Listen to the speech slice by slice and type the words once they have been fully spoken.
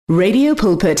Radio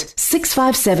Pulpit,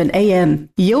 657 AM,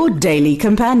 your daily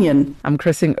companion. I'm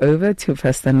crossing over to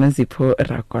Pastor Nozipho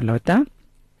Rakolota.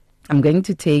 I'm going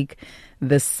to take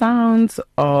the sounds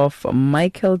of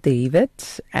Michael David,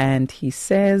 and he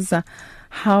says,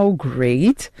 how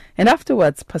great. And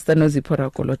afterwards, Pastor Nozipho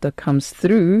Rakolota comes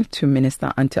through to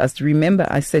minister unto us. Remember,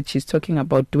 I said she's talking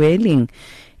about dwelling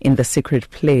in the secret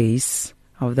place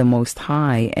of the Most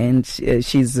High, and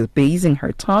she's basing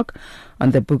her talk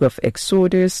on the book of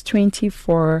Exodus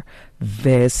 24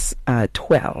 verse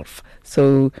 12.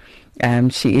 So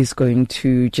she is going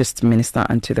to just minister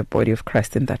unto the body of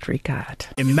Christ in that regard.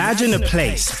 Imagine a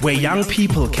place where young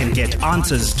people can get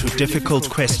answers to difficult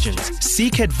questions,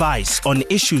 seek advice on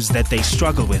issues that they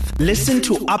struggle with, listen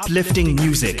to uplifting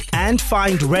music, and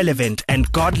find relevant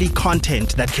and godly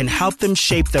content that can help them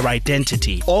shape their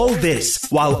identity. All this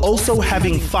while also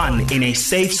having fun in a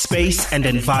safe space and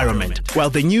environment. Well,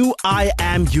 the new I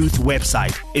Am Youth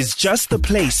website is just the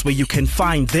place where you can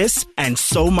find this and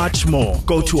so much more.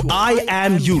 Go to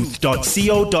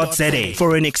iamyouth.co.za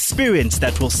for an experience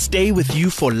that will stay with you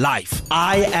for life.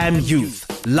 I Am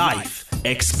Youth. Life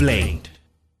explained.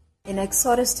 In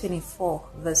Exodus 24,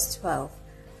 verse 12,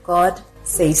 God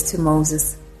says to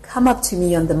Moses, "Come up to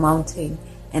me on the mountain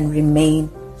and remain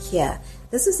here."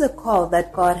 This is a call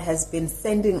that God has been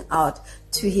sending out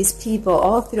to his people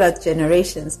all throughout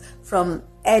generations, from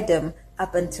Adam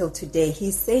up until today.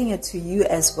 He's saying it to you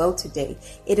as well today.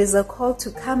 It is a call to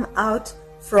come out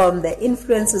from the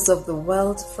influences of the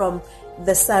world, from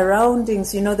the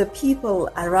surroundings, the people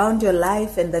around your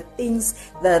life and the things,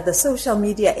 the social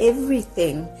media,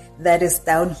 everything that is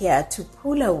down here, to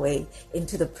pull away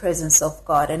into the presence of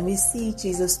God. And we see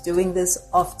Jesus doing this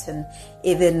often.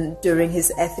 Even during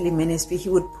his earthly ministry, he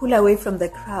would pull away from the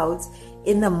crowds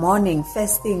in the morning,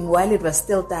 first thing, while it was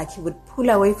still dark. He would pull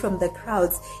away from the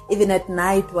crowds, even at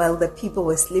night while the people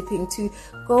were sleeping, to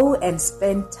go and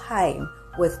spend time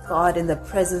with God, in the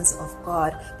presence of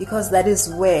God, because that is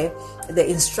where the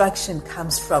instruction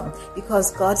comes from.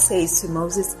 Because God says to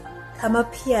Moses, "Come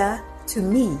up here to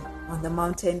me on the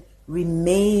mountain,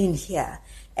 remain here,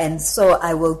 and so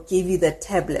I will give you the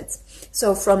tablets."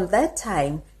 So from that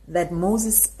time that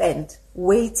Moses spent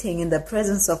waiting in the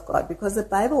presence of God, because the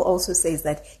Bible also says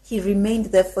that he remained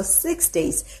there for 6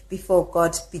 days before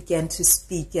God began to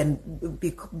speak, and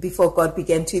before God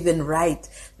began to even write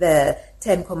the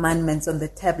 10 Commandments on the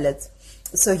tablets.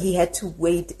 So he had to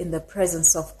wait in the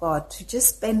presence of God, to just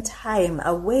spend time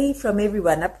away from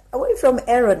everyone, away from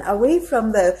Aaron, away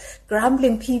from the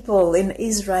grumbling people in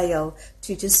Israel,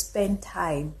 to just spend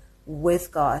time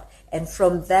with God. And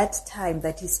from that time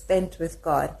that he spent with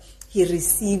God, he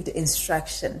received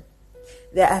instruction.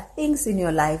 There are things in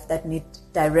your life that need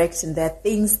direction. There are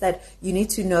things that you need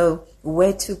to know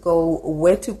where to go,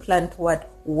 where to plant what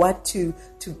to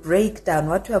break down,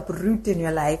 what to uproot in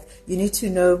your life. You need to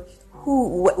know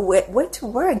where to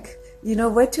work,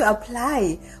 where to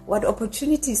apply, what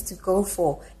opportunities to go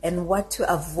for, and what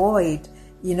to avoid,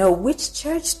 which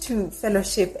church to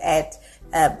fellowship at,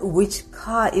 which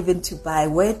car even to buy,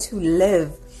 where to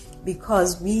live,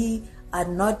 because we are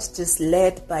not just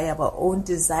led by our own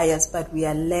desires, but we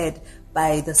are led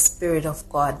by the Spirit of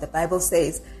God. The Bible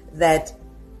says that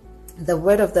the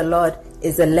word of the Lord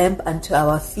is a lamp unto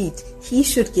our feet. He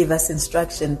should give us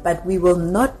instruction, but we will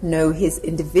not know his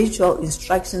individual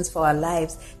instructions for our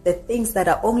lives, the things that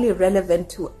are only relevant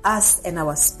to us and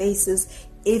our spaces,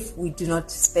 if we do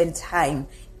not spend time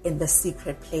in the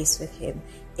secret place with him.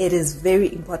 It is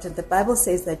very important. The Bible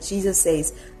says that Jesus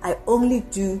says, "I only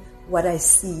do what I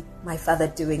see my Father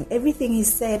doing." Everything he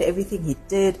said, everything he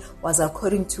did, was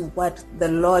according to what the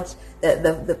Lord,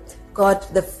 the God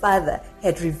the Father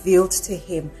had revealed to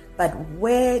him. But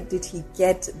where did he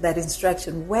get that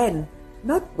instruction? When?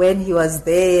 Not when he was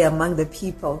there among the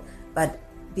people, but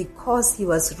because he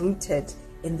was rooted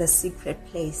in the secret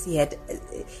place. He had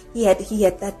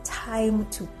that time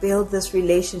to build this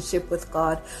relationship with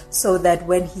God, so that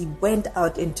when he went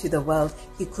out into the world,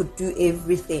 he could do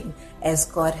everything as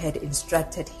God had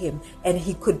instructed him, and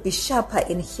he could be sharper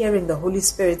in hearing the Holy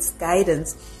Spirit's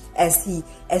guidance as he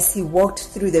walked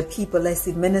through the people, as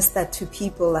he ministered to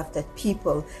people after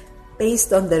people,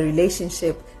 based on the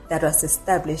relationship that was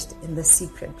established in the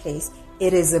secret place.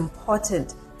 It is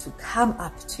important to come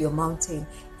up to your mountain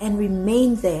and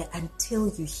remain there until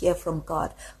you hear from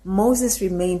God. Moses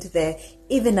remained there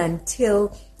even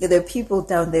until the people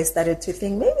down there started to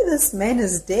think, maybe this man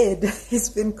is dead. He's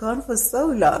been gone for so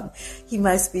long. He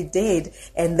must be dead.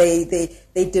 And they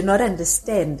do not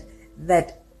understand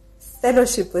that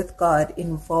fellowship with God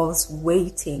involves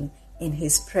waiting in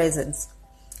his presence.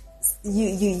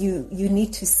 you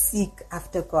need to seek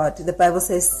after God. The Bible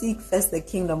says, seek first the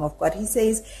kingdom of God. He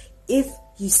says, if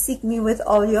you seek me with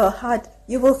all your heart,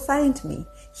 you will find me.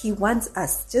 He wants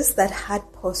us, just that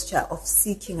heart posture of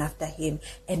seeking after him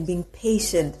and being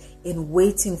patient in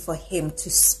waiting for him to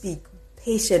speak,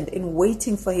 patient in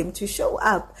waiting for him to show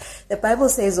up. The Bible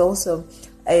says also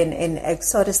in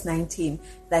Exodus 19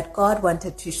 that God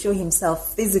wanted to show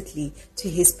himself physically to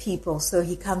his people, so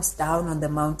he comes down on the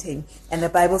mountain. And the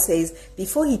Bible says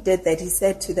before he did that, he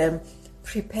said to them,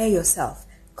 prepare yourself,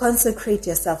 consecrate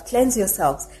yourself, cleanse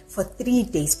yourselves for 3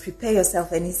 days, prepare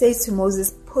yourself. And he says to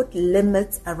Moses, put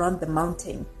limits around the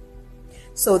mountain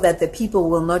so that the people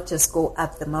will not just go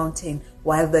up the mountain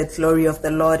while the glory of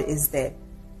the Lord is there.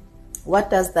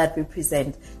 What does that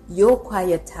represent? Your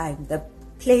quiet time, the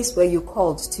place where you're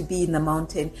called to be in the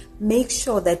mountain. Make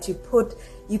sure that you put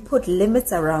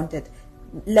limits around it.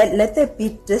 Let there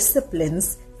be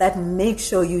disciplines that make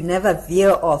sure you never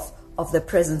veer off of the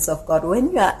presence of God.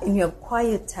 When you are in your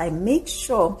quiet time, make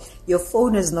sure your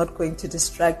phone is not going to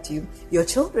distract you. Your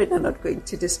children are not going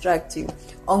to distract you.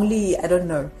 Only,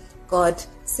 God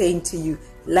saying to you,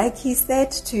 like he said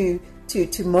to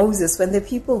Moses, when the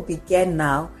people began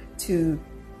now to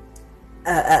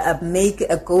make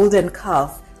a golden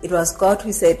calf, it was God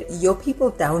who said, your people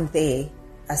down there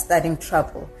are starting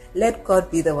trouble. Let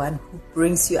God be the one who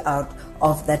brings you out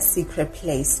of that secret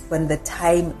place when the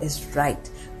time is right.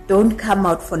 Don't come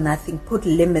out for nothing. Put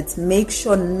limits. Make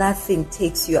sure nothing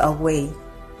takes you away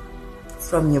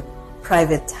from your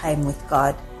private time with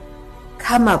God.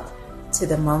 Come up to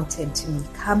the mountain to me.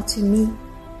 Come to me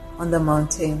on the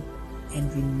mountain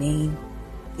and remain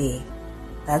there.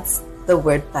 That's the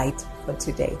word bite for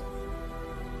today.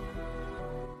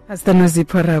 Pastor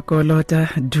Nozipho Rakolota,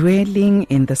 dwelling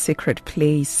in the secret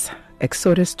place,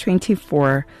 Exodus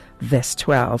 24, verse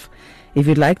 12. If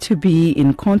you'd like to be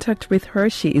in contact with her,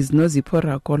 she is Nozipho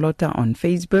Rakolota on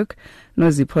Facebook,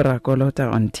 Nozipho Rakolota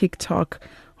on TikTok,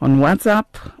 on WhatsApp,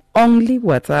 only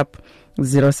WhatsApp,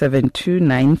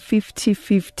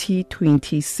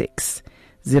 072-950-5026,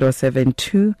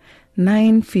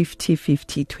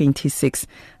 072-950-5026.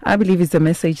 I believe it's a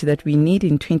message that we need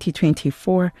in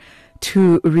 2024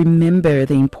 to remember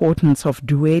the importance of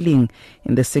dwelling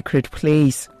in the secret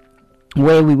place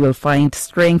where we will find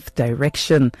strength,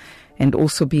 direction, and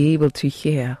also be able to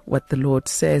hear what the Lord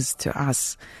says to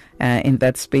us in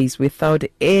that space without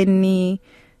any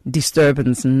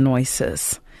disturbance,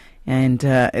 noises. And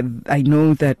I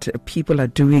know that people are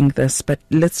doing this, but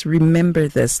let's remember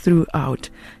this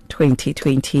throughout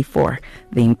 2024,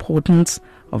 the importance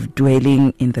of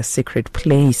dwelling in the secret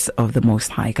place of the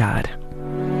Most High God.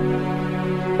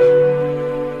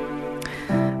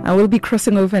 I will be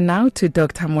crossing over now to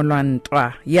Dr.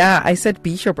 Molwantwa. Yeah, I said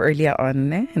Bishop earlier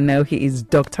on. No, he is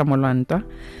Dr. Molwantwa.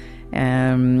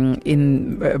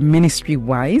 In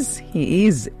ministry-wise, he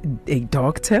is a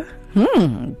doctor.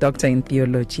 Doctor in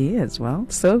theology as well.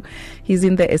 So he's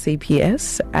in the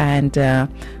SAPS, and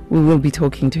we will be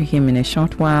talking to him in a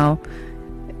short while.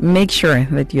 Make sure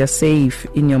that you're safe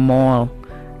in your mall.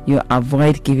 You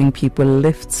avoid giving people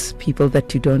lifts, people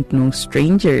that you don't know,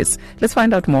 strangers. Let's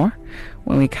find out more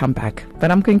when we come back.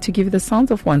 But I'm going to give you the sounds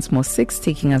of Once More 6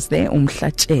 taking us there.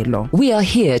 We are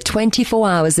here 24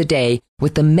 hours a day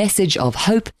with the message of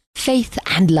hope, faith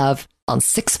and love on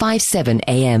 657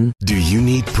 AM. Do you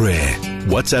need prayer?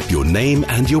 WhatsApp your name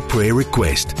and your prayer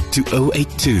request to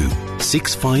 082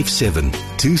 657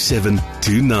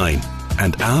 2729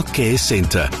 and our care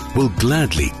center will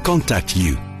gladly contact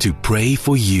you to pray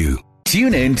for you.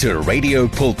 Tune in to Radio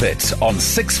Pulpit on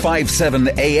 657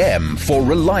 AM for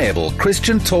reliable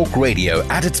Christian talk radio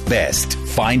at its best.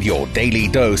 Find your daily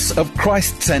dose of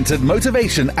Christ-centered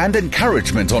motivation and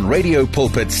encouragement on Radio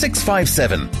Pulpit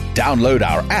 657. Download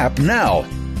our app now.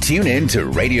 Tune in to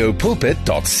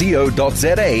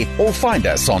radiopulpit.co.za or find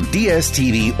us on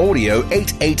DSTV Audio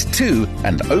 882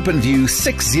 and OpenView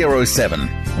 607.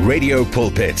 Radio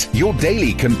Pulpit, your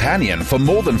daily companion for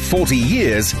more than 40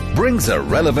 years, brings a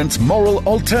relevant moral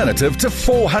alternative to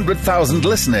 400,000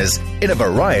 listeners in a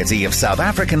variety of South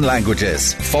African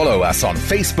languages. Follow us on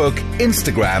Facebook,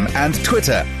 Instagram and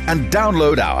Twitter and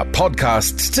download our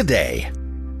podcasts today.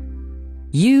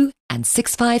 You and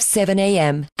 657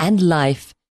 AM and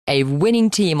life. A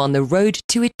winning team on the road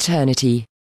to eternity.